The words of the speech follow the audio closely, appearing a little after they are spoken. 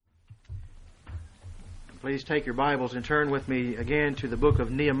Please take your Bibles and turn with me again to the book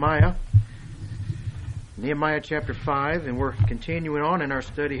of Nehemiah. Nehemiah chapter 5, and we're continuing on in our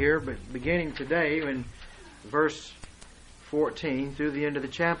study here, but beginning today in verse 14 through the end of the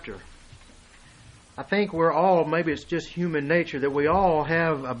chapter. I think we're all, maybe it's just human nature, that we all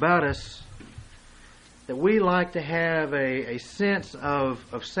have about us that we like to have a sense of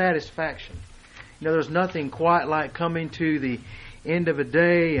satisfaction. You know, there's nothing quite like coming to the end of a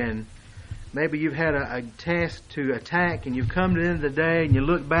day, and maybe you've had a task to attack, and you've come to the end of the day, and you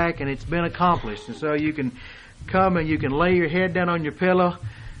look back, and it's been accomplished. And so you can come and you can lay your head down on your pillow,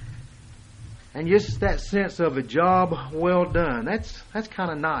 and just that sense of a job well done. That's kind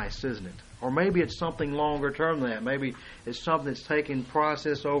of nice, isn't it? Or maybe it's something longer term than that. Maybe it's something that's taken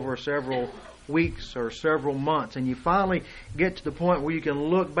process over several weeks or several months, and you finally get to the point where you can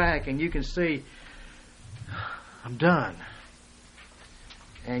look back and you can see, I'm done.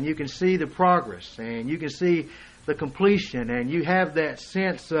 And you can see the progress, and you can see the completion, and you have that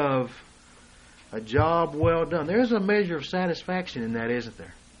sense of a job well done. There's a measure of satisfaction in that, isn't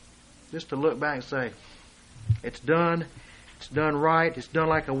there? Just to look back and say, it's done right, it's done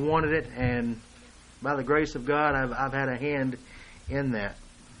like I wanted it, and by the grace of God, I've had a hand in that.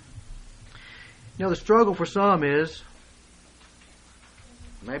 You know, the struggle for some is,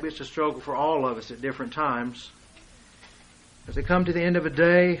 maybe it's a struggle for all of us at different times, as they come to the end of a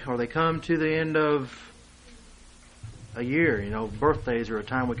day, or they come to the end of a year. You know, birthdays are a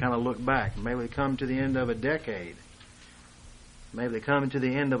time we kind of look back. Maybe they come to the end of a decade. Maybe they come to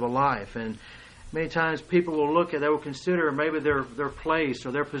the end of a life. And many times people will look at, they will consider maybe their place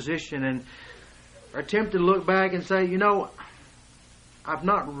or their position, and are tempted to look back and say, you know, I've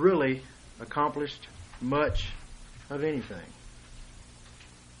not really accomplished much of anything.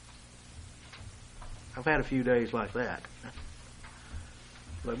 I've had a few days like that.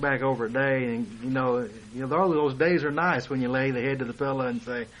 Look back over a day, and you know, all those days are nice when you lay the head to the pillow and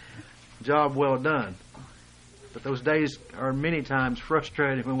say, "Job well done." But those days are many times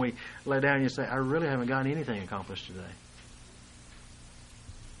frustrating when we lay down and you say, "I really haven't gotten anything accomplished today."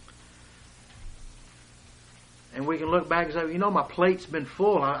 And we can look back and say, "You know, my plate's been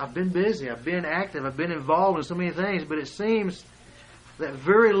full. I've been busy. I've been active. I've been involved in so many things." But it seems that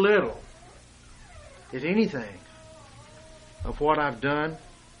very little, if anything, of what I've done,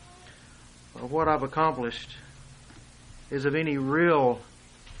 of what I've accomplished, is of any real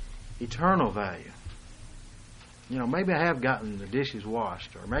eternal value. You know, maybe I have gotten the dishes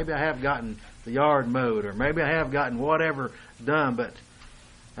washed, or maybe I have gotten the yard mowed, or maybe I have gotten whatever done, but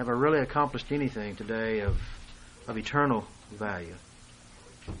have I really accomplished anything today of eternal value?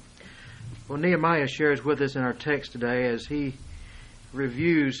 Well, Nehemiah shares with us in our text today as he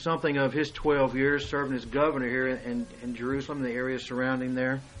reviews something of his 12 years serving as governor here in Jerusalem, the area surrounding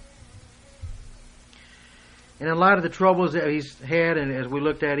there. And in light of the troubles that he's had, and as we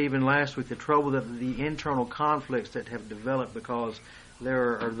looked at even last week, the internal conflicts that have developed because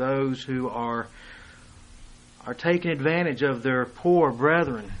there are those who are taking advantage of their poor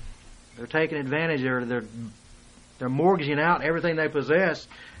brethren. They're taking advantage, they're mortgaging out everything they possess,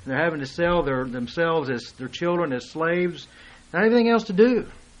 and they're having to sell themselves as their children as slaves. Not anything else to do.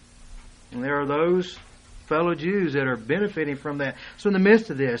 And there are those fellow Jews that are benefiting from that. So in the midst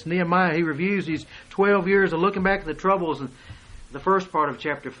of this, Nehemiah, he reviews these 12 years of looking back at the troubles in the first part of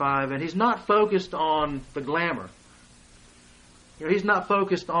chapter 5, and he's not focused on the glamour. You know, he's not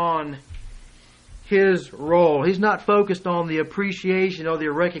focused on his role. He's not focused on the appreciation or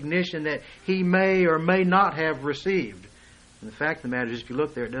the recognition that he may or may not have received. And the fact of the matter is, if you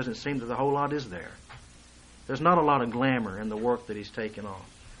look there, it doesn't seem that a whole lot is there. There's not a lot of glamour in the work that he's taken on.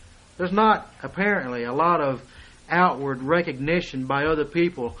 There's not, apparently, a lot of outward recognition by other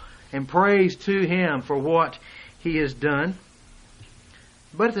people and praise to him for what he has done.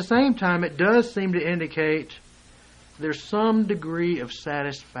 But at the same time, it does seem to indicate there's some degree of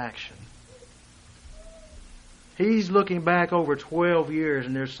satisfaction. He's looking back over 12 years,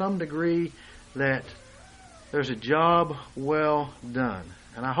 and there's some degree that there's a job well done.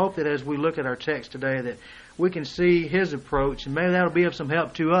 And I hope that as we look at our text today that we can see his approach, and maybe that'll be of some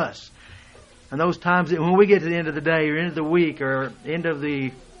help to us. And those times that when we get to the end of the day, or end of the week, or end of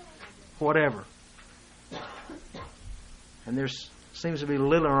the whatever, and there seems to be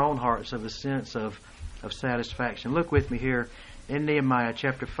little in our own hearts of a sense of satisfaction. Look with me here in Nehemiah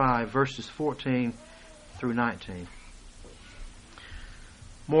chapter 5, verses 14 through 19.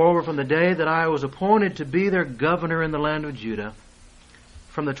 Moreover, from the day that I was appointed to be their governor in the land of Judah,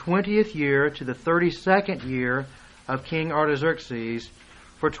 from the 20th year to the 32nd year of King Artaxerxes,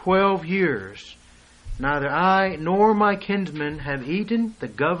 for 12 years, neither I nor my kinsmen have eaten the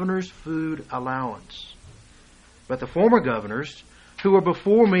governor's food allowance. But the former governors who were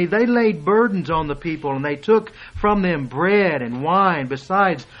before me, they laid burdens on the people, and they took from them bread and wine,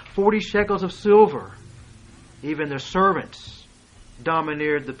 besides 40 shekels of silver. Even their servants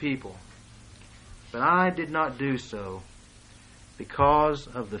domineered the people. But I did not do so, because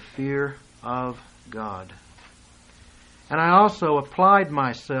of the fear of God. And I also applied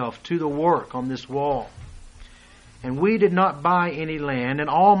myself to the work on this wall. And we did not buy any land, and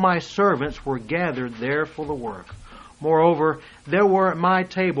all my servants were gathered there for the work. Moreover, there were at my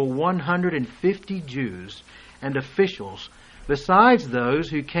table 150 Jews and officials, besides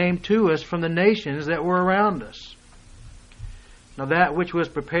those who came to us from the nations that were around us. Now that which was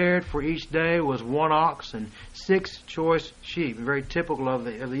prepared for each day was 1 ox and 6 choice sheep. Very typical of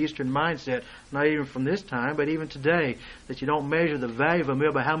the Eastern mindset, not even from this time, but even today, that you don't measure the value of a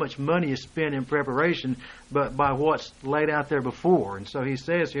meal by how much money you spend in preparation, but by what's laid out there before. And so he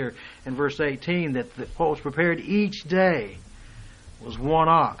says here in verse 18 that what was prepared each day was 1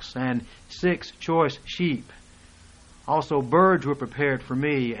 ox and 6 choice sheep. Also birds were prepared for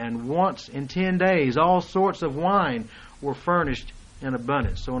me, and once in 10 days all sorts of wine were furnished in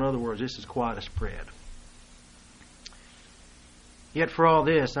abundance. So in other words, this is quite a spread. Yet for all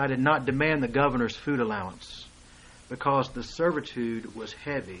this, I did not demand the governor's food allowance, because the servitude was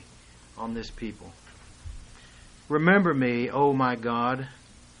heavy on this people. Remember me, O my God,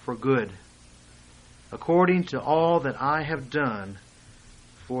 for good, according to all that I have done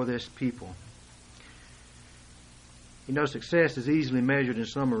for this people. You know, success is easily measured in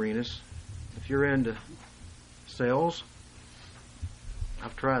some arenas. If you're into sales,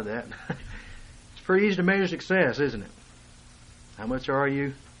 I've tried that. It's pretty easy to measure success, isn't it? How much are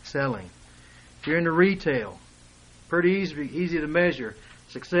you selling? If you're into retail, pretty easy to measure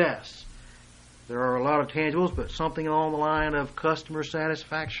success. There are a lot of tangibles, but something along the line of customer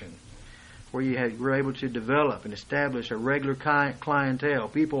satisfaction, where you're able to develop and establish a regular clientele.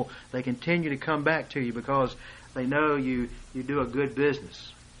 People, they continue to come back to you because they know you do a good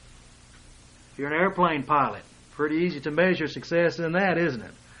business. If you're an airplane pilot, pretty easy to measure success in that, isn't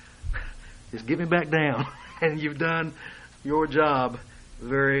it? Just get me back down, and you've done your job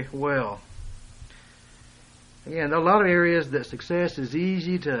very well. Again, there are a lot of areas that success is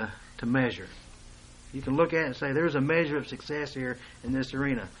easy to measure. You can look at it and say, there's a measure of success here in this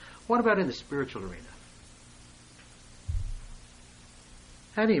arena. What about in the spiritual arena?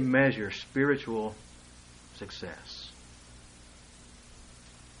 How do you measure spiritual success?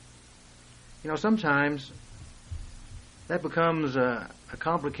 You know, sometimes that becomes a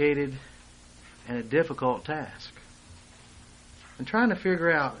complicated and a difficult task. And trying to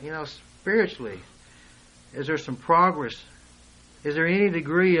figure out, you know, spiritually, is there some progress? Is there any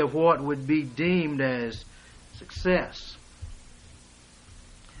degree of what would be deemed as success?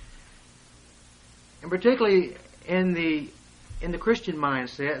 And particularly in the Christian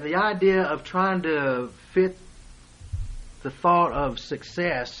mindset, the idea of trying to fit the thought of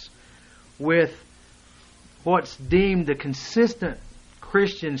success with what's deemed the consistent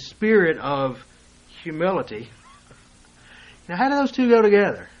Christian spirit of humility. Now, how do those two go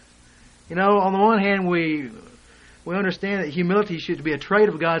together? You know, on the one hand, we understand that humility should be a trait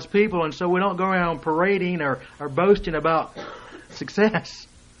of God's people, and so we don't go around parading or boasting about success.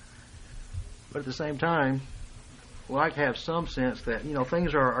 But at the same time, we like to have some sense that, you know,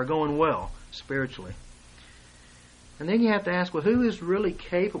 things are going well spiritually. And then you have to ask, well, who is really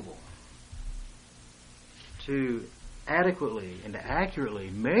capable to adequately and to accurately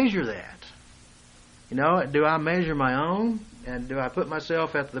measure that? You know, do I measure my own? And do I put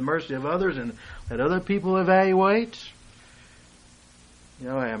myself at the mercy of others and let other people evaluate? You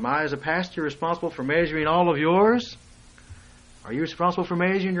know, am I as a pastor responsible for measuring all of yours? Are you responsible for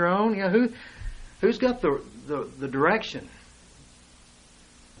measuring your own? You know, who's got the direction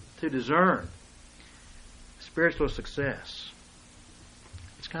to discern spiritual success?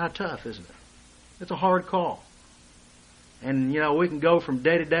 It's kind of tough, isn't it? It's a hard call. And, you know, we can go from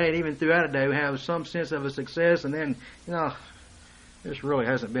day to day and even throughout a day we have some sense of a success, and then, you know, this really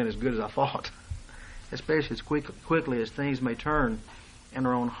hasn't been as good as I thought, especially as quickly as things may turn in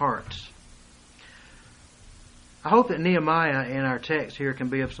our own hearts. I hope that Nehemiah in our text here can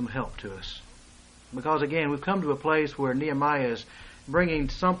be of some help to us. Because, again, we've come to a place where Nehemiah is bringing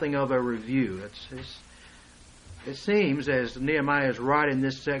something of a review. It seems, as Nehemiah is writing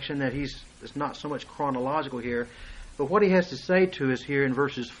this section, that it's not so much chronological here, but what he has to say to us here in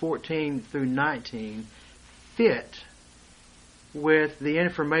verses 14 through 19 fit with the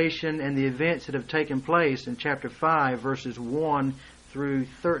information and the events that have taken place in chapter 5, verses 1 through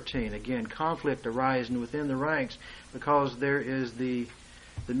 13. Again, conflict arising within the ranks because there is the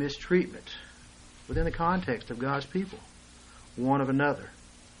mistreatment, within the context of God's people, one of another.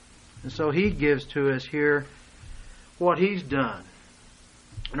 And so he gives to us here what he's done.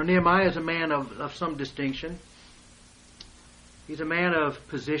 Now, Nehemiah is a man of some distinction. He's a man of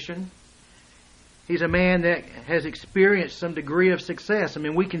position. He's a man that has experienced some degree of success. I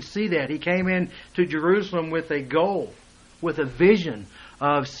mean, we can see that. He came into Jerusalem with a goal, with a vision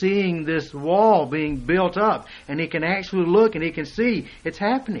of seeing this wall being built up. And he can actually look and he can see it's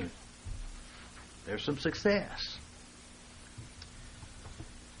happening. There's some success.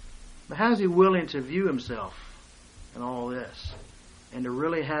 But how is he willing to view himself in all this and to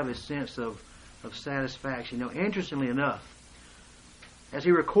really have a sense of satisfaction? You know, interestingly enough, as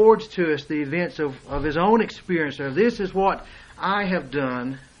he records to us the events of his own experience, of this is what I have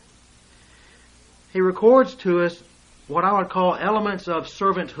done, he records to us what I would call elements of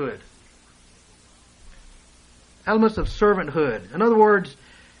servanthood. Elements of servanthood. In other words,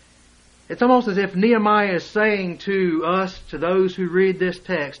 it's almost as if Nehemiah is saying to us, to those who read this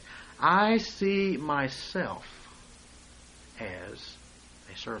text, I see myself as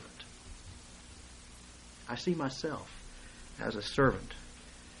a servant. I see myself as a servant.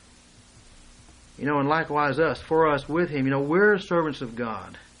 You know, and likewise for us with him, you know, we're servants of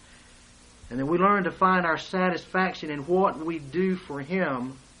God. And then we learn to find our satisfaction in what we do for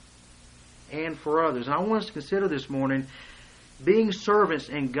him and for others. And I want us to consider this morning being servants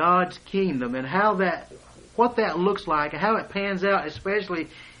in God's kingdom and what that looks like and how it pans out, especially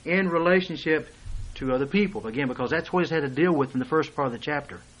in relationship to other people. Again, because that's what he's had to deal with in the first part of the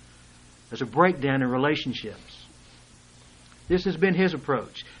chapter. There's a breakdown in relationships. This has been his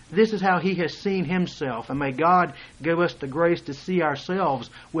approach. This is how he has seen himself. And may God give us the grace to see ourselves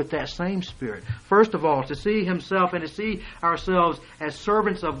with that same spirit. First of all, to see himself and to see ourselves as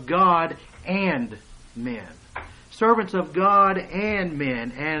servants of God and men. Servants of God and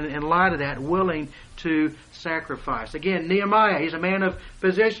men. And in light of that, willing to sacrifice. Again, Nehemiah, he's a man of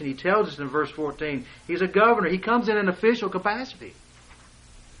position. He tells us in verse 14, he's a governor. He comes in an official capacity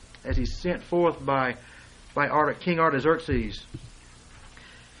as he's sent forth by King Artaxerxes.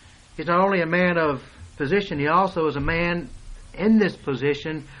 He's not only a man of position, he also is a man in this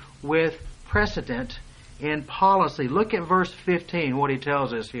position with precedent in policy. Look at verse 15, what he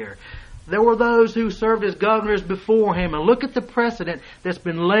tells us here. There were those who served as governors before him, and look at the precedent that's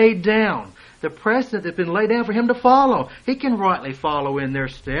been laid down. The precedent that's been laid down for him to follow. He can rightly follow in their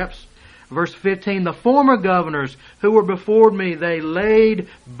steps. Verse 15, the former governors who were before me, they laid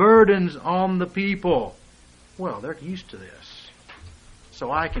burdens on the people. Well, they're used to this.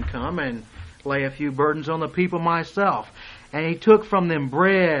 So I can come and lay a few burdens on the people myself. And he took from them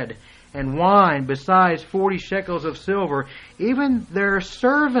bread and wine, besides 40 shekels of silver. Even their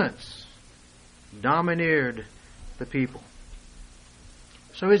servants domineered the people.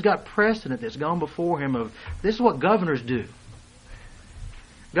 So he's got precedent that's gone before him of this is what governors do.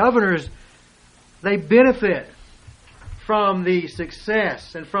 Governors, they benefit from the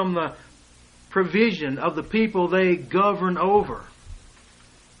success and from the provision of the people they govern over.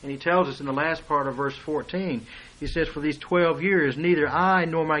 And he tells us in the last part of verse 14, he says, for these 12 years, neither I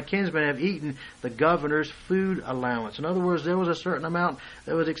nor my kinsmen have eaten the governor's food allowance. In other words, there was a certain amount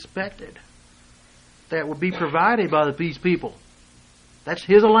that was expected that would be provided by these people. That's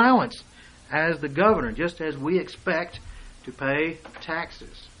his allowance as the governor, just as we expect to pay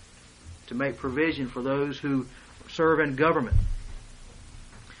taxes, to make provision for those who serve in government.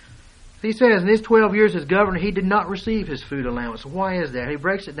 He says in his 12 years as governor, he did not receive his food allowance. Why is that? He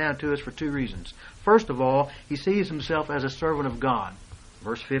breaks it down to us for two reasons. First of all, he sees himself as a servant of God.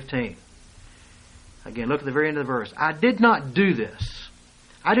 Verse 15. Again, look at the very end of the verse. I did not do this.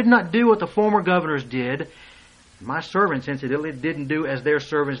 I did not do what the former governors did. My servants, incidentally, didn't do as their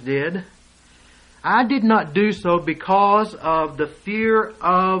servants did. I did not do so because of the fear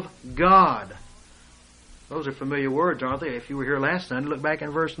of God. Those are familiar words, aren't they? If you were here last Sunday, look back in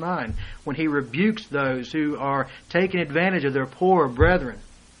verse 9, when he rebukes those who are taking advantage of their poor brethren,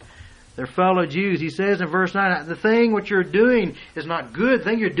 their fellow Jews. He says in verse 9, the thing what you're doing is not good. The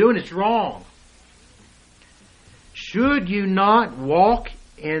thing you're doing is wrong. Should you not walk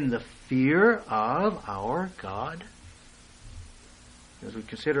in the fear of our God? As we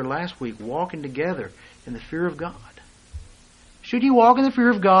considered last week, walking together in the fear of God. Should you walk in the fear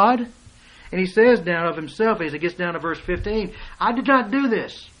of God? And he says down of himself, as he gets down to verse 15, I did not do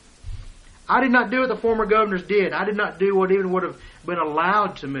this. I did not do what the former governors did. I did not do what even would have been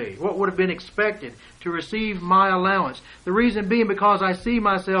allowed to me, what would have been expected to receive my allowance. The reason being because I see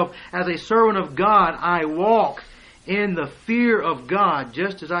myself as a servant of God. I walk in the fear of God,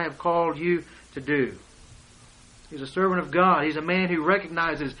 just as I have called you to do. He's a servant of God. He's a man who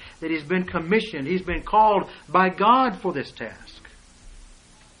recognizes that he's been commissioned. He's been called by God for this task.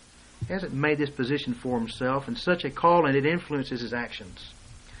 He hasn't made this position for himself, and such a calling, it influences his actions.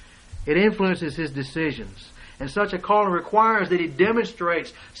 It influences his decisions. And such a calling requires that he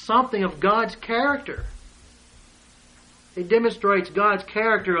demonstrates something of God's character. He demonstrates God's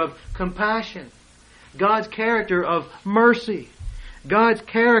character of compassion, God's character of mercy, God's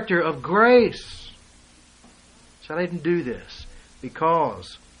character of grace. So I didn't do this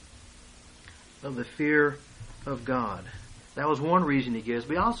because of the fear of God. That was one reason he gives,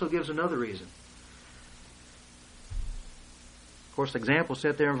 but he also gives another reason. Of course, the example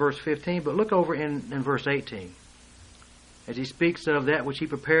set there in verse 15, but look over in verse 18. As he speaks of that which he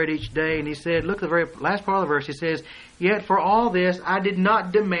prepared each day, and he said, look at the very last part of the verse, he says, "Yet for all this I did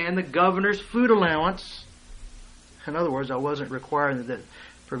not demand the governor's food allowance." In other words, I wasn't requiring that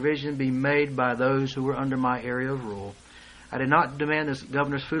provision be made by those who were under my area of rule. I did not demand this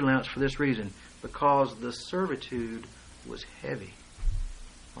governor's food allowance for this reason, because the servitude was heavy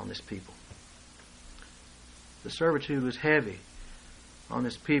on this people. The servitude was heavy on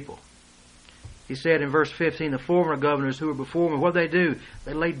this people. He said in verse 15, the former governors who were before me, what did they do?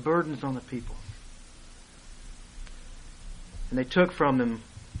 They laid burdens on the people. And they took from them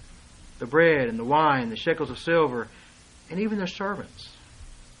the bread and the wine, the shekels of silver, and even their servants.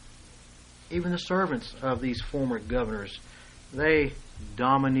 Even the servants of these former governors, they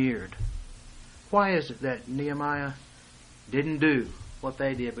domineered. Why is it that Nehemiah didn't do what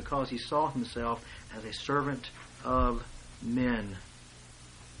they did? Because he saw himself as a servant of men.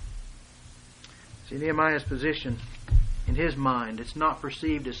 See, Nehemiah's position, in his mind, it's not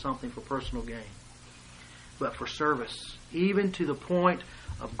perceived as something for personal gain, but for service, even to the point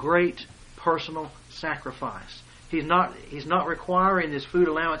of great personal sacrifice. He's not requiring this food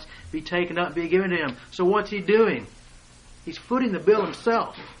allowance be taken up, be given to him. So what's he doing? He's footing the bill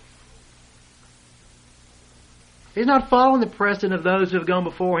himself. He's not following the precedent of those who have gone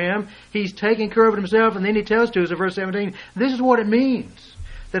before him. He's taking care of it himself, and then he tells to us in verse 17, this is what it means,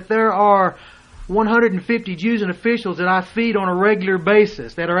 that there are 150 Jews and officials that I feed on a regular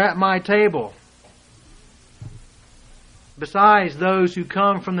basis, that are at my table. Besides those who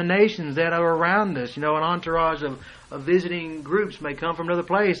come from the nations that are around us. An entourage of visiting groups may come from another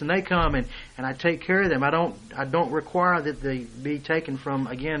place, and they come and I take care of them. I don't require that they be taken from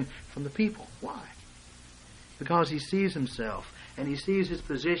the people. Why? Because he sees himself and he sees his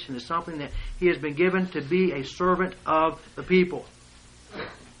position as something that he has been given to be a servant of the people.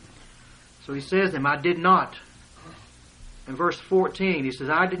 So he says to them, I did not. In verse 14, he says,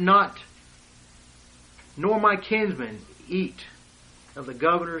 I did not, nor my kinsmen, eat of the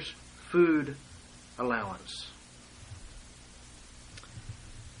governor's food allowance.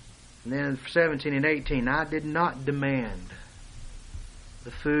 And then in 17 and 18, I did not demand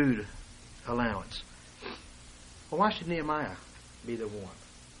the food allowance. Well, why should Nehemiah be the one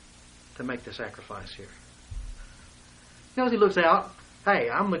to make the sacrifice here? As he looks out, hey,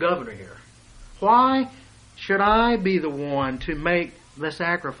 I'm the governor here. Why should I be the one to make the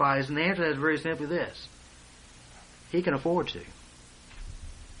sacrifice? And the answer to that is very simply this. He can afford to.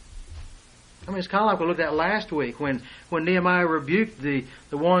 It's kind of like we looked at last week when Nehemiah rebuked the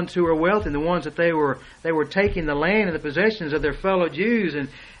ones who were wealthy, and the ones that they were taking the land and the possessions of their fellow Jews,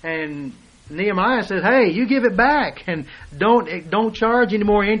 and Nehemiah says, hey, you give it back and don't charge any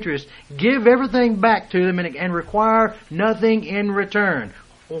more interest. Give everything back to them and require nothing in return.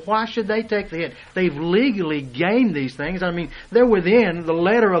 Well, why should they take the hit? They've legally gained these things. They're within the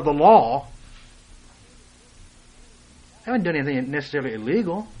letter of the law. They haven't done anything necessarily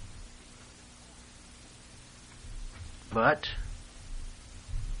illegal. But,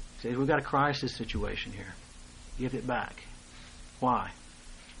 he says, we've got a crisis situation here. Give it back. Why?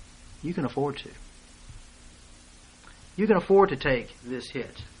 You can afford to. You can afford to take this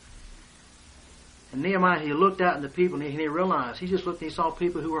hit. And Nehemiah, he looked out at the people and he realized, he just looked and he saw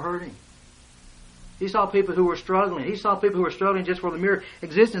people who were hurting. He saw people who were struggling. He saw people who were struggling just for the mere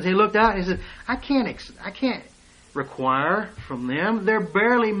existence. He looked out and he said, I can't require from them. They're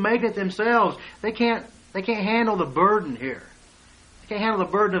barely making it themselves. They can't handle the burden here. They can't handle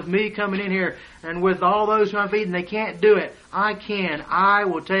the burden of me coming in here and with all those who I'm feeding. They can't do it. I can. I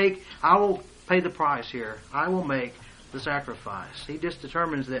will pay the price here. I will make the sacrifice. He just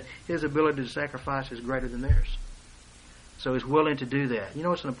determines that his ability to sacrifice is greater than theirs. So he's willing to do that.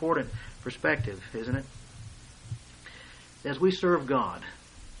 It's an important perspective, isn't it? As we serve God,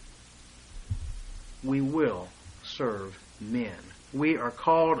 we will serve men. We are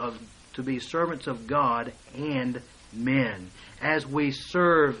called to be servants of God and men. As we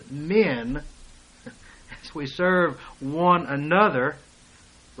serve men, as we serve one another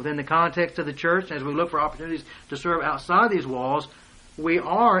within the context of the church, as we look for opportunities to serve outside these walls, we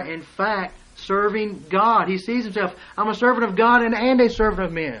are, in fact, serving God. He sees himself, I'm a servant of God and a servant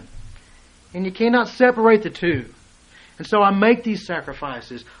of men. And you cannot separate the two. And so I make these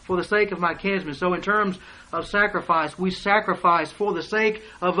sacrifices for the sake of my kinsmen. So in terms of sacrifice, we sacrifice for the sake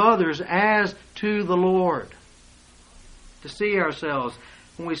of others as to the Lord. To see ourselves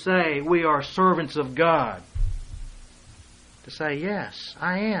when we say we are servants of God. To say, yes,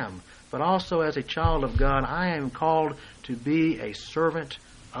 I am. But also as a child of God, I am called to be a servant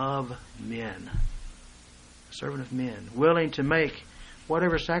of men. A servant of men. Willing to make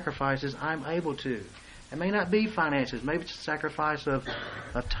whatever sacrifices I'm able to. It may not be finances. Maybe it's a sacrifice of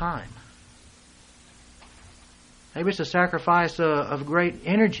time. Maybe it's a sacrifice of great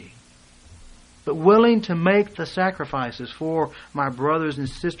energy. But willing to make the sacrifices for my brothers and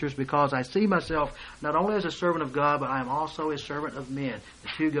sisters because I see myself not only as a servant of God, but I am also a servant of men. The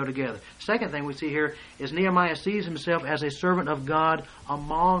two go together. Second thing we see here is Nehemiah sees himself as a servant of God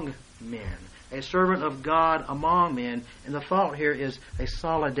among men. A servant of God among men. And the thought here is a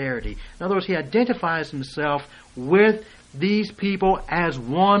solidarity. In other words, he identifies himself with these people as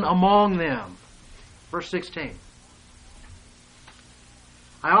one among them. Verse 16.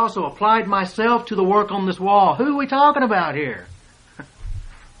 I also applied myself to the work on this wall. Who are we talking about here?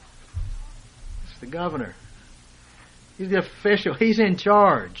 It's the governor. He's the official. He's in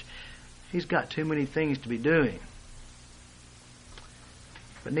charge. He's got too many things to be doing.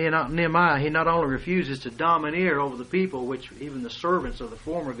 But Nehemiah, he not only refuses to domineer over the people, which even the servants of the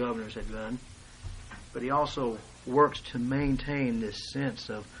former governors had done, but he also works to maintain this sense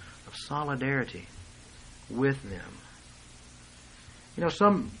of solidarity with them. You know,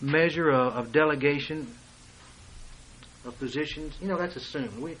 some measure of delegation of positions, that's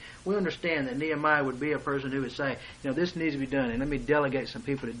assumed. We understand that Nehemiah would be a person who would say, this needs to be done, and let me delegate some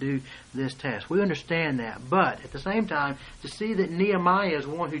people to do this task. We understand that. But at the same time, to see that Nehemiah is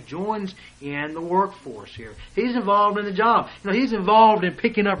one who joins in the workforce here. He's involved in the job. He's involved in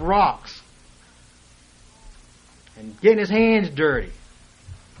picking up rocks and getting his hands dirty.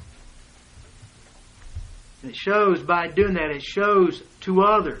 And it shows by doing that, it shows to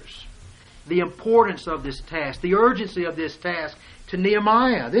others the importance of this task, the urgency of this task to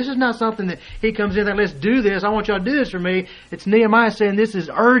Nehemiah. This is not something that he comes in and let's do this. I want y'all to do this for me. It's Nehemiah saying this is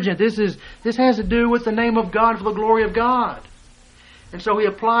urgent. This has to do with the name of God for the glory of God. And so he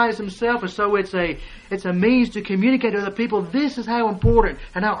applies himself, and so it's a means to communicate to other people, this is how important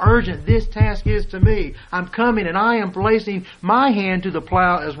and how urgent this task is to me. I'm coming and I am placing my hand to the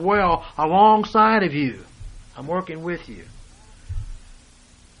plow as well alongside of you. I'm working with you.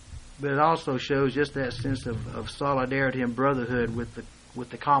 But it also shows just that sense of solidarity and brotherhood with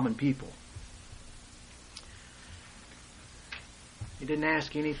the common people. He didn't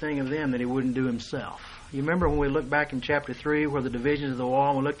ask anything of them that he wouldn't do himself. You remember when we looked back in chapter 3 where the divisions of the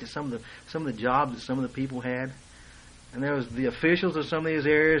wall, and we looked at some of the jobs that some of the people had? And there was the officials of some of these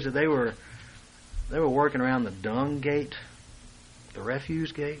areas that they were working around the dung gate, the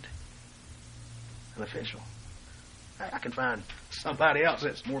refuse gate. An official. I can find somebody else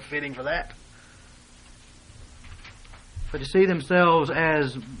that's more fitting for that. But to see themselves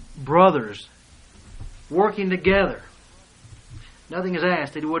as brothers working together. Nothing is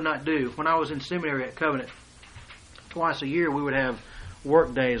asked that he would not do. When I was in seminary at Covenant, twice a year we would have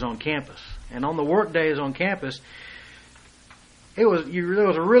work days on campus. And on the work days on campus, there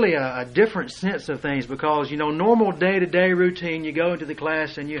was really a different sense of things because, normal day-to-day routine, you go into the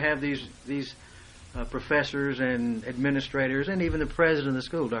class and you have these professors and administrators and even the president of the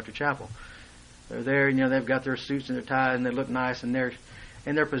school, Dr. Chappell. They're there, they've got their suits and their ties and they look nice and they're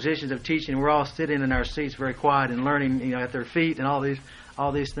in their positions of teaching. We're all sitting in our seats very quiet and learning, at their feet and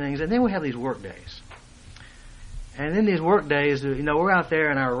all these things. And then we have these work days. And in these work days, we're out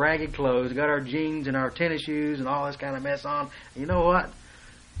there in our ragged clothes, got our jeans and our tennis shoes and all this kind of mess on. And you know what?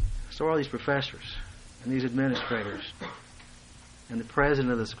 So are these professors and these administrators and the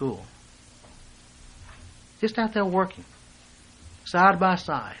president of the school. Just out there working, side by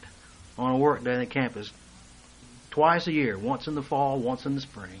side, on a work day on the campus, twice a year, once in the fall, once in the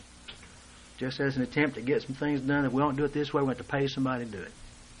spring, just as an attempt to get some things done. If we don't do it this way, we have to pay somebody to do it.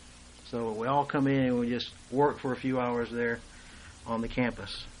 So we all come in and we just work for a few hours there on the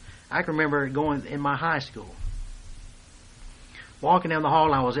campus. I can remember going in my high school, walking down the hall,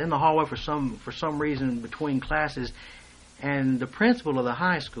 and I was in the hallway for some reason between classes, and the principal of the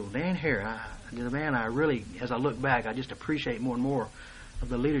high school, Dan Hare, the man I really, as I look back, I just appreciate more and more of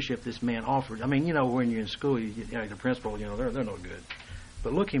the leadership this man offered. I mean, when you're in school, the principal, they're no good.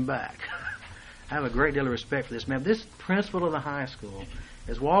 But looking back, I have a great deal of respect for this man. This principal of the high school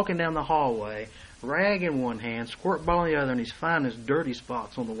is walking down the hallway, rag in one hand, squirt ball in the other, and he's finding his dirty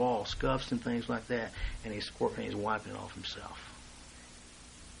spots on the wall, scuffs and things like that, and he's wiping it off himself.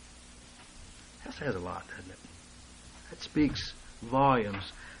 That says a lot, doesn't it? That speaks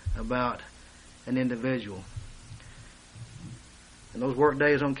volumes about an individual. And those work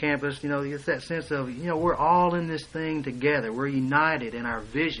days on campus, it's that sense of, we're all in this thing together. We're united in our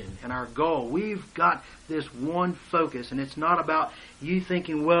vision and our goal. We've got this one focus, and it's not about you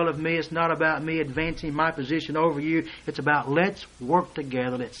thinking well of me. It's not about me advancing my position over you. It's about let's work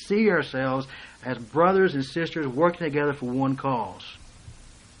together. Let's see ourselves as brothers and sisters working together for one cause.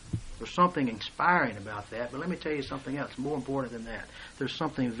 There's something inspiring about that, but let me tell you something else more important than that. There's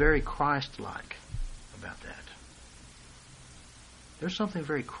something very Christ-like about that. There's something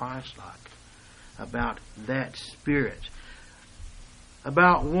very Christ-like about that spirit.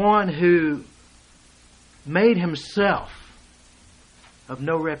 About one who made himself of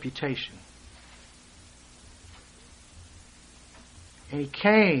no reputation. And he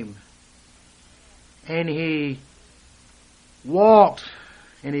came and he walked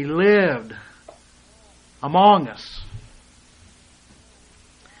and he lived among us.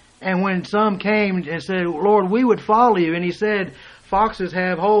 And when some came and said, Lord, we would follow you, and he said, foxes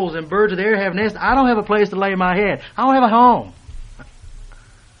have holes and birds of the air have nests. I don't have a place to lay my head. I don't have a home.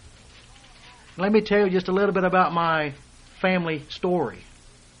 Let me tell you just a little bit about my family story.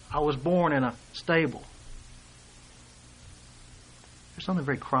 I was born in a stable. There's something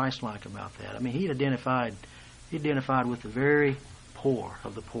very Christ-like about that. I mean, he identified with the very poor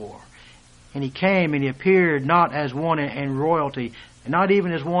of the poor. And he came and he appeared not as one in royalty, and not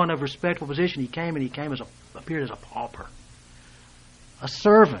even as one of respectable position. He came appeared as a pauper. A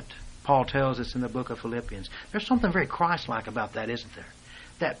servant, Paul tells us in the book of Philippians. There's something very Christ-like about that, isn't there?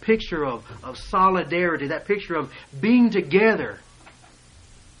 That picture of solidarity, that picture of being together,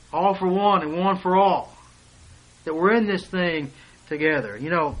 all for one and one for all. That we're in this thing together.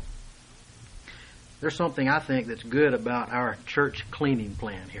 There's something I think that's good about our church cleaning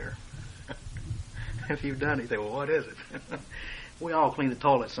plan here. If you've done it, you say, well, what is it? We all clean the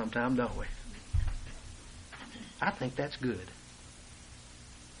toilet sometime, don't we? I think that's good.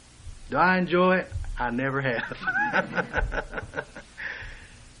 Do I enjoy it? I never have.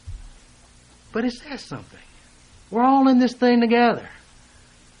 But it says something. We're all in this thing together.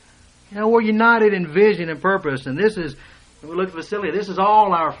 We're united in vision and purpose, and this is, when we look at the facility, this is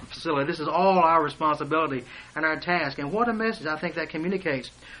all our facility. This is all our responsibility and our task. And what a message I think that communicates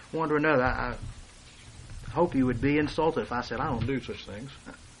one to another. I hope you would be insulted if I said I don't do such things.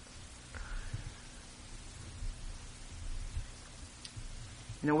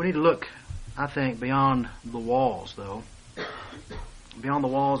 We need to look, I think, beyond the walls, though. Beyond the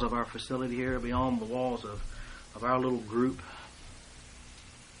walls of our facility here, beyond the walls of our little group.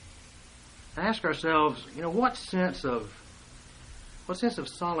 And ask ourselves, what sense of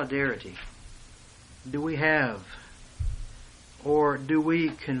solidarity do we have, or do we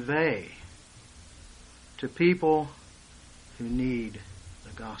convey to people who need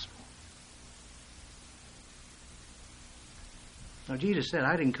the gospel? Now, Jesus said,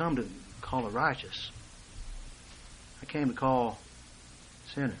 I didn't come to call the righteous. I came to call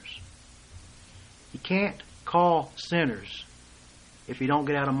sinners. You can't call sinners if you don't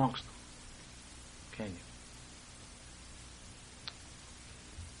get out amongst them. Can you?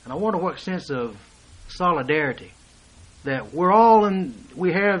 And I wonder what sense of solidarity that we're in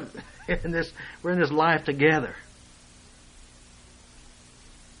this life together.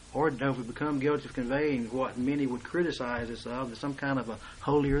 Or if we become guilty of conveying what many would criticize us of, some kind of a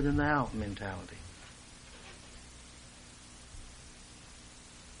holier-than-thou mentality.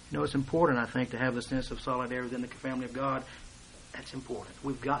 It's important, I think, to have a sense of solidarity within the family of God. That's important.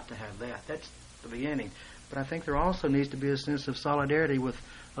 We've got to have that. That's the beginning. But I think there also needs to be a sense of solidarity with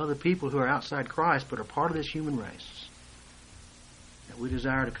other people who are outside Christ but are part of this human race that we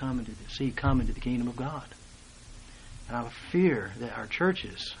desire to come into the kingdom of God. And I fear that our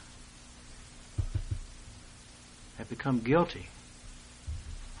churches have become guilty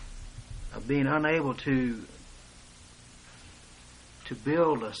of being unable to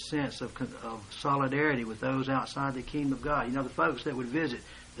build a sense of solidarity with those outside the kingdom of God. The folks that would visit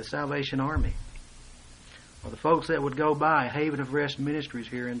the Salvation Army, or the folks that would go by Haven of Rest Ministries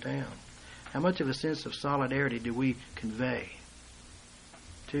here in town. How much of a sense of solidarity do we convey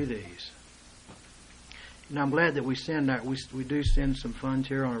to these? I'm glad that we do send some funds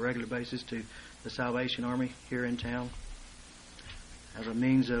here on a regular basis to the Salvation Army here in town. as a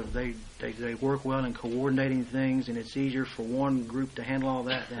means of they work well in coordinating things, and it's easier for one group to handle all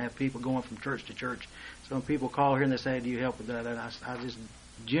that than have people going from church to church. So when people call here and they say, "Do you help with that?" I just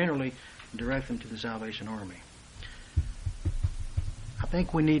generally direct them to the Salvation Army. I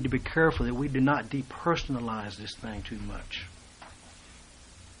think we need to be careful that we do not depersonalize this thing too much.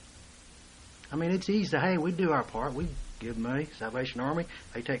 I mean, it's easy to, hey, we do our part. We give money, Salvation Army.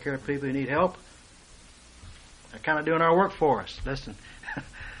 They take care of people who need help. They're kind of doing our work for us. Listen,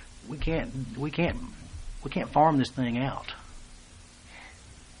 we can't farm this thing out.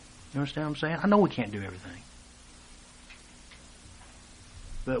 You understand what I'm saying? I know we can't do everything.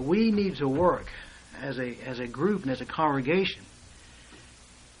 But we need to work as a group and as a congregation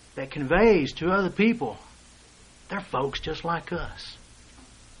that conveys to other people they're folks just like us.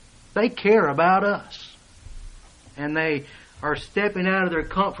 They care about us. And they are stepping out of their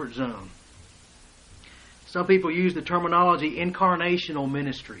comfort zone. Some people use the terminology incarnational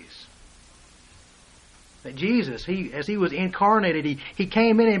ministries. That Jesus, as He was incarnated, He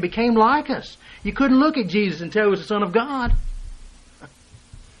came in and became like us. You couldn't look at Jesus and tell He was the Son of God.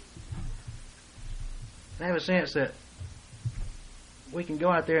 I have a sense that we can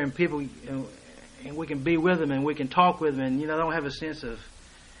go out there and people, and we can be with them and we can talk with them, and they don't have a sense of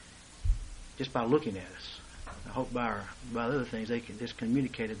just by looking at us. I hope by other things they can just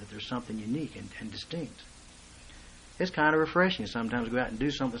communicate that there's something unique and distinct. It's kind of refreshing sometimes to go out and do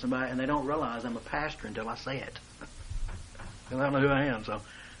something with somebody and they don't realize I'm a pastor until I say it. They don't know who I am, so I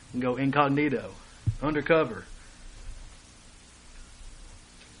can go incognito, undercover.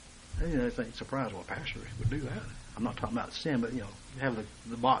 They think, surprised, well, pastors would do that. I'm not talking about sin, but you have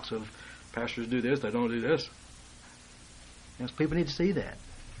the box of pastors do this, they don't do this. People need to see that.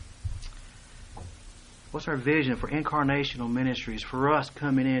 What's our vision for incarnational ministries? For us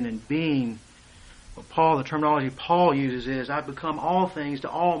coming in and being what the terminology Paul uses is, I've become all things to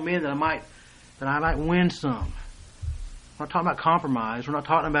all men that I might win some. We're not talking about compromise. We're not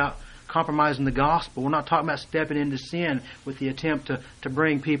talking about compromising the gospel. We're not talking about stepping into sin with the attempt to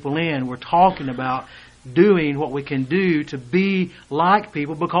bring people in. We're talking about doing what we can do to be like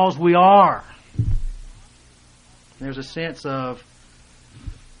people because we are. There's a sense of,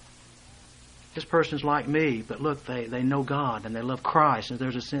 this person's like me, but look, they know God and they love Christ. And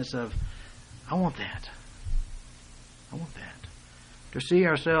there's a sense of, I want that. I want that. To see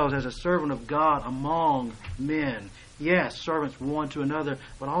ourselves as a servant of God among men. Yes, servants one to another,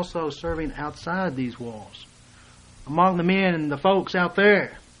 but also serving outside these walls. Among the men and the folks out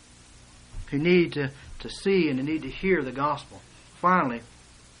there who need to see and who need to hear the gospel. Finally,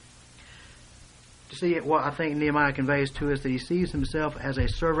 to see what I think Nehemiah conveys to us, that he sees himself as a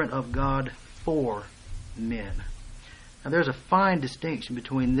servant of God for men. Now there's a fine distinction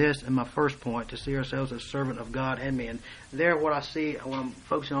between this and my first point, to see ourselves as servant of God and men. There what I'm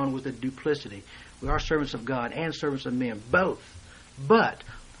focusing on was the duplicity. We are servants of God and servants of men, both. But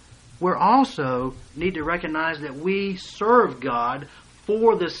we also need to recognize that we serve God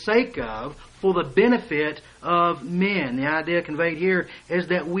for the sake of, for the benefit of men. The idea conveyed here is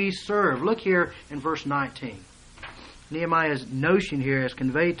that we serve. Look here in verse 19. Nehemiah's notion here is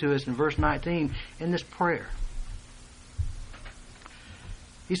conveyed to us in verse 19 in this prayer.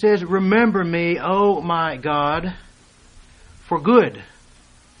 He says, "Remember me, O my God, for good,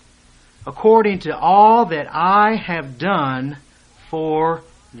 according to all that I have done for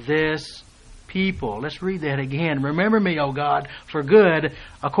this people." Let's read that again. Remember me, O God, for good,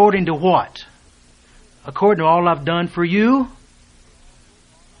 according to what? According to all I've done for you?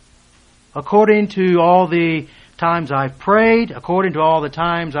 According to all the times I've prayed, according to all the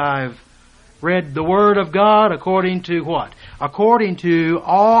times I've read the Word of God, according to what? According to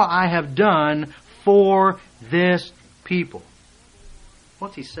all I have done for this people.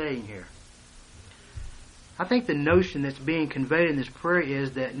 What's he saying here? I think the notion that's being conveyed in this prayer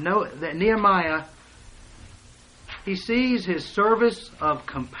is that Nehemiah, he sees his service of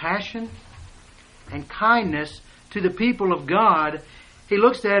compassion and kindness to the people of God. He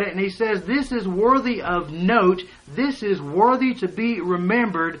looks at it and he says, this is worthy of note. This is worthy to be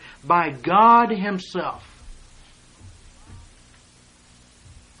remembered by God Himself.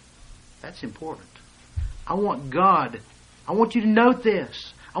 That's important. I want you to note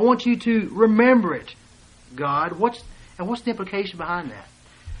this. I want you to remember it, God. What's the implication behind that?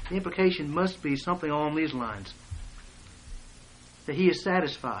 The implication must be something along these lines. That he is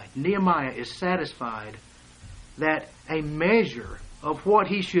satisfied. Nehemiah is satisfied that a measure of what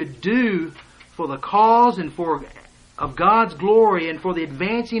he should do for the cause and of God's glory and for the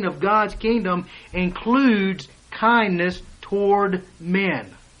advancing of God's kingdom includes kindness toward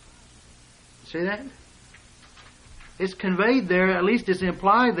men. See that? it's conveyed there, at least it's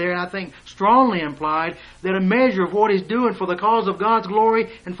implied there, and I think strongly implied, that a measure of what he's doing for the cause of God's glory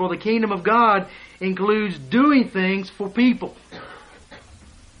and for the kingdom of God includes doing things for people.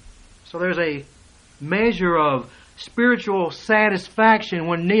 So there's a measure of spiritual satisfaction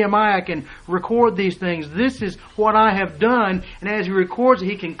when Nehemiah can record these things. This is what I have done. And as he records it,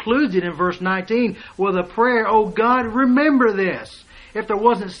 he concludes it in verse 19 with a prayer, "Oh God, remember this." If there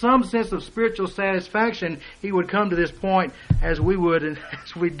wasn't some sense of spiritual satisfaction, he would come to this point, as we would and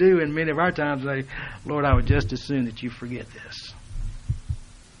as we do in many of our times, say, "Lord, I would just as soon that you forget this."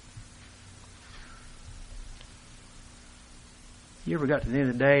 You ever got to the end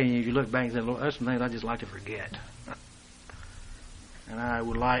of the day and you look back and say, "Lord, there's some things I just like to forget. And I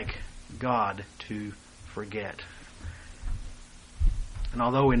would like God to forget." And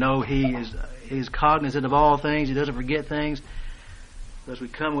although we know He is cognizant of all things, He doesn't forget things, as we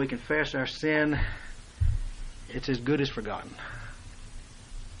come, we confess our sin, it's as good as forgotten.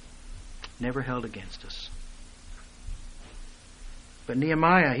 Never held against us. But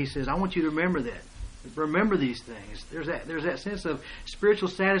Nehemiah, he says, I want you to remember that. Remember these things. There's that sense of spiritual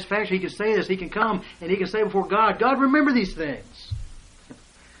satisfaction. He can say this. He can come and he can say before God, "God, remember these things."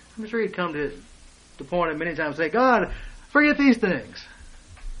 I'm sure he'd come to the point at many times say, "God, forget these things.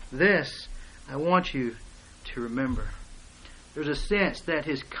 This I want you to remember." There's a sense that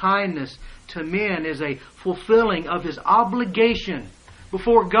his kindness to men is a fulfilling of his obligation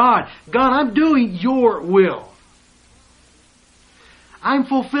before God. God, I'm doing your will. I'm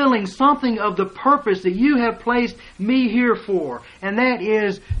fulfilling something of the purpose that you have placed me here for, and that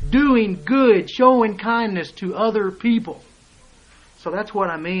is doing good, showing kindness to other people. So that's what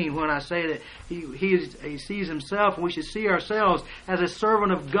I mean when I say that he sees himself, and we should see ourselves as a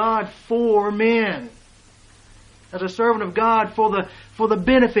servant of God for men. As a servant of God for the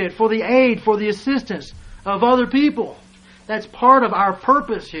benefit, for the aid, for the assistance of other people. That's part of our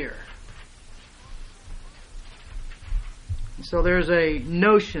purpose here. So there's a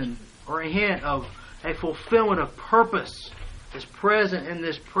notion or a hint of a fulfillment of purpose that's present in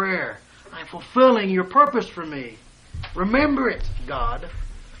this prayer. I'm fulfilling your purpose for me. Remember it, God.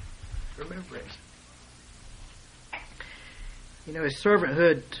 Remember it. You know, his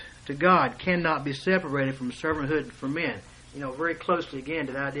servanthood to God cannot be separated from servanthood for men. You know, very closely again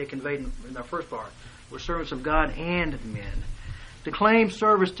to the idea conveyed in our first part. We're servants of God and men. To claim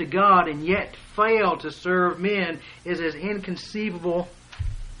service to God and yet fail to serve men is as inconceivable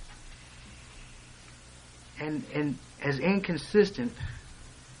and as inconsistent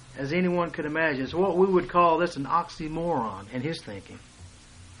as anyone could imagine. It's what we would call this an oxymoron in his thinking.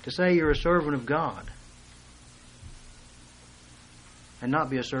 To say you're a servant of God and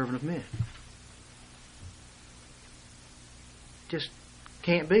not be a servant of men. Just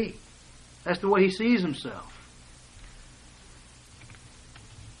can't be. That's the way he sees himself.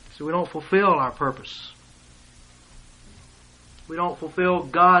 So we don't fulfill our purpose. We don't fulfill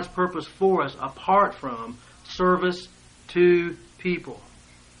God's purpose for us apart from service to people.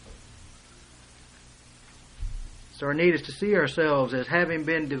 So our need is to see ourselves as having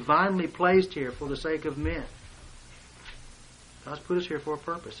been divinely placed here for the sake of men. God's put us here for a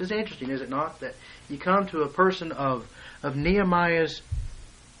purpose. It's interesting, is it not, that you come to a person of Nehemiah's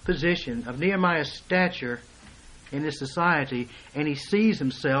position, of Nehemiah's stature in this society, and he sees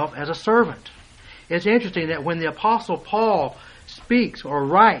himself as a servant. It's interesting that when the Apostle Paul speaks or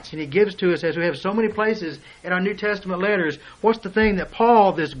writes, and he gives to us, as we have so many places in our New Testament letters, what's the thing that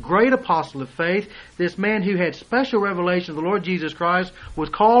Paul, this great apostle of faith, this man who had special revelation of the Lord Jesus Christ, was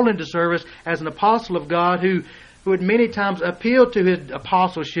called into service as an apostle of God who had many times appealed to his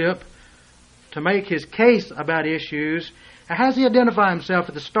apostleship to make his case about issues. And how does he identify himself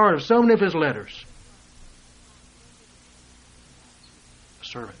at the start of so many of his letters? A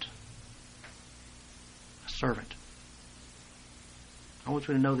servant. A servant. I want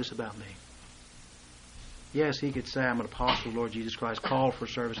you to know this about me. Yes, he could say, I'm an apostle of the Lord Jesus Christ, called for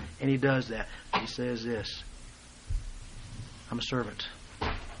service, and he does that. He says this, I'm a servant.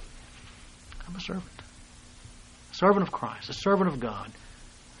 I'm a servant. A servant of Christ, a servant of God.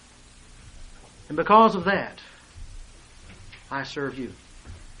 And because of that, I serve you.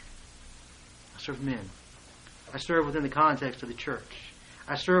 I serve men. I serve within the context of the church.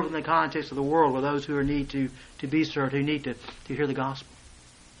 I serve within the context of the world with those who are need to be served, who need to hear the gospel.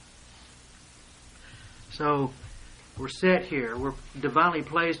 So, we're set here. We're divinely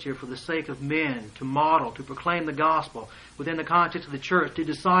placed here for the sake of men, to model, to proclaim the gospel within the context of the church, to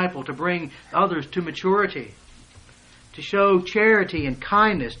disciple, to bring others to maturity, to show charity and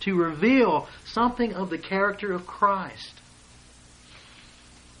kindness, to reveal something of the character of Christ.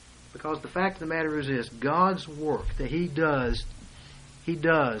 Because the fact of the matter is this: God's work that He does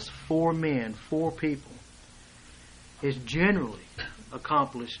for men, for people, is generally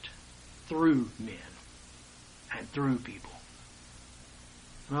accomplished through men and through people.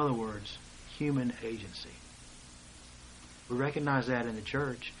 In other words, human agency. We recognize that in the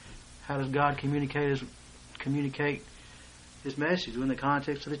church. How does God communicate His message in the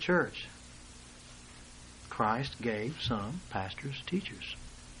context of the church? Christ gave some pastors, teachers.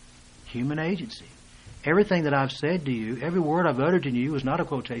 Human agency. Everything that I've said to you, every word I've uttered to you is not a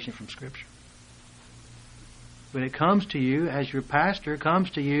quotation from Scripture. But it comes to you as your pastor,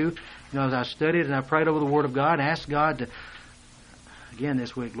 comes to you, as I studied and I prayed over the Word of God and asked God to, again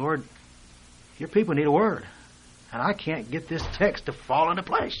this week, Lord, your people need a word. And I can't get this text to fall into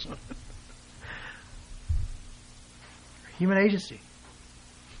place. Human agency.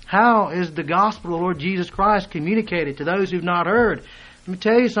 How is the gospel of the Lord Jesus Christ communicated to those who've not heard? Let me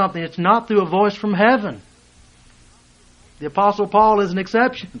tell you something. It's not through a voice from heaven. The Apostle Paul is an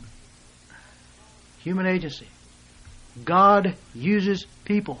exception. Human agency. God uses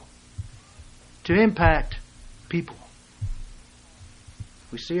people to impact people.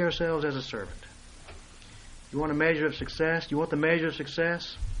 We see ourselves as a servant. You want a measure of success? You want the measure of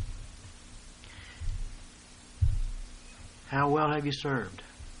success? How well have you served?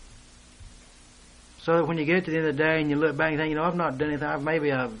 So that when you get to the end of the day and you look back and think, I've not done anything.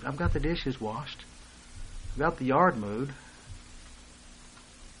 Maybe I've got the dishes washed. I've got the yard mowed.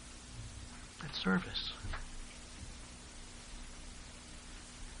 That's service.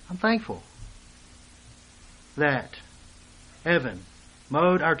 I'm thankful that Evan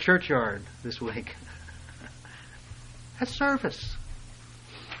mowed our churchyard this week. That's service.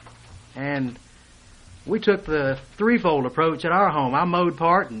 And we took the threefold approach at our home. I mowed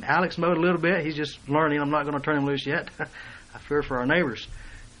part, and Alex mowed a little bit. He's just learning. I'm not going to turn him loose yet. I fear for our neighbors.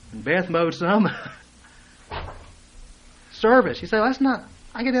 And Beth mowed some. Service. You say, well, that's not...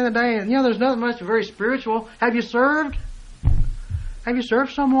 I get the other day, and there's nothing much very spiritual. Have you served? Have you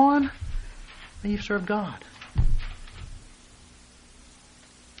served someone? Then you've served God.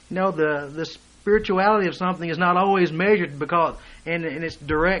 The spirituality of something is not always measured because in its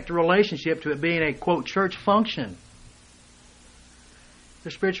direct relationship to it being a, quote, church function.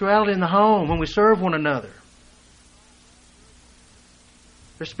 There's spirituality in the home when we serve one another.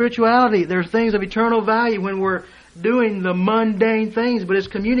 There's spirituality, there's things of eternal value when we're doing the mundane things, but it's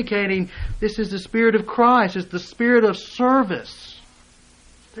communicating this is the Spirit of Christ, it's the spirit of service.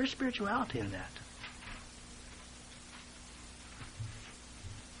 There's spirituality in that.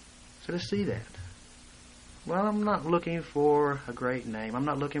 So to see that. Well, I'm not looking for a great name. I'm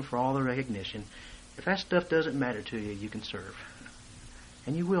not looking for all the recognition. If that stuff doesn't matter to you, you can serve.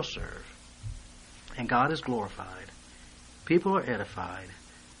 And you will serve. And God is glorified. People are edified.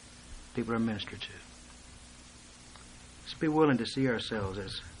 People are ministered to. Let's be willing to see ourselves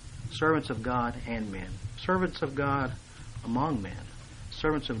as servants of God and men. Servants of God among men.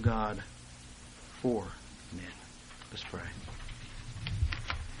 Servants of God for men. Let's pray.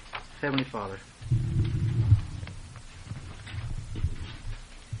 Heavenly Father,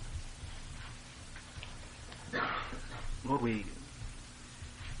 Lord, we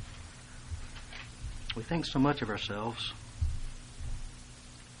think so much of ourselves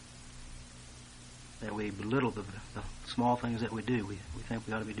that we belittle the small things that we do. We think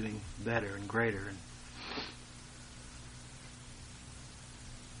we ought to be doing better and greater, and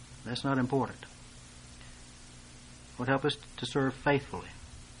that's not important. Lord, help us to serve faithfully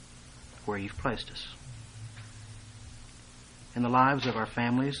where You've placed us. In the lives of our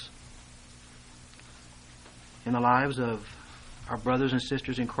families, in the lives of our brothers and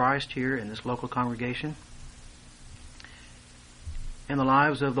sisters in Christ here in this local congregation, in the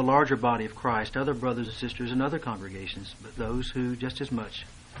lives of the larger body of Christ, other brothers and sisters in other congregations, but those who just as much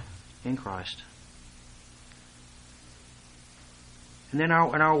in Christ. And then in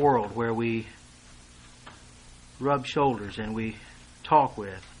our world where we rub shoulders and we talk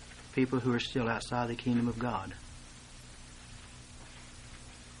with people who are still outside the kingdom of God.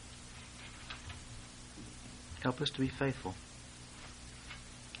 Help us to be faithful.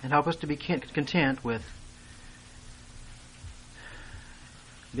 And help us to be content with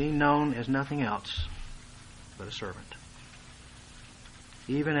being known as nothing else but a servant.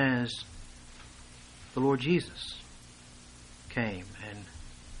 Even as the Lord Jesus came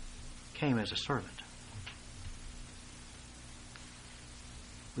as a servant.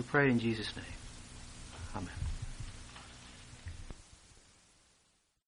 We pray in Jesus' name. Amen.